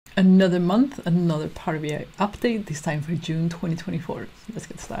Another month, another Power BI update, this time for June 2024. Let's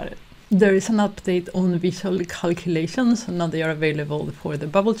get started. There is an update on visual calculations, and now they are available for the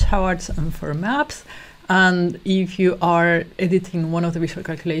bubble charts and for maps. And if you are editing one of the visual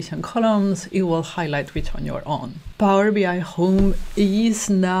calculation columns, it will highlight which one you're on. Power BI Home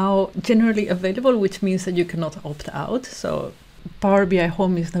is now generally available, which means that you cannot opt out. So Power BI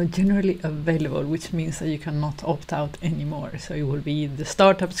Home is now generally available, which means that you cannot opt out anymore. So it will be the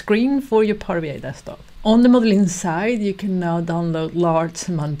startup screen for your Power BI desktop. On the modeling side, you can now download large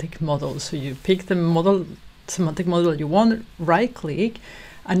semantic models. So you pick the semantic model you want, right click,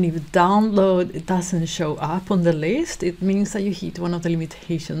 and if download it doesn't show up on the list, it means that you hit one of the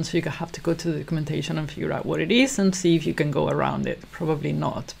limitations. So you have to go to the documentation and figure out what it is and see if you can go around it. Probably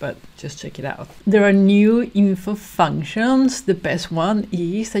not, but just check it out. There are new info functions. The best one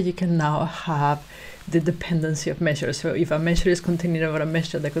is that you can now have the dependency of measures. So if a measure is contained over a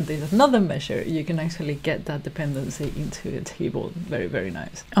measure that contains another measure, you can actually get that dependency into a table. Very, very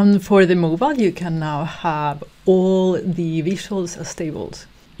nice. And for the mobile, you can now have all the visuals as tables.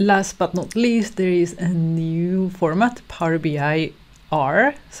 Last but not least, there is a new format, Power BI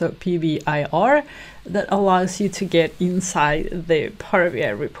R, so PBIR, that allows you to get inside the Power BI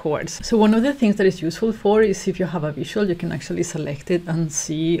reports. So one of the things that is useful for is if you have a visual, you can actually select it and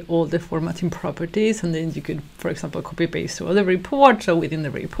see all the formatting properties, and then you could, for example, copy paste to other reports, or within the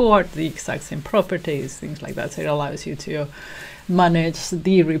report, the exact same properties, things like that. So it allows you to manage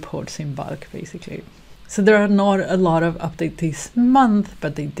the reports in bulk, basically. So there are not a lot of updates this month,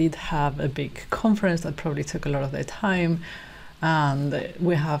 but they did have a big conference that probably took a lot of their time. And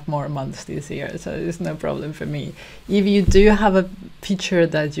we have more months this year, so it's no problem for me. If you do have a feature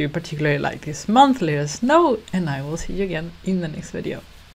that you particularly like this month, let us know, and I will see you again in the next video.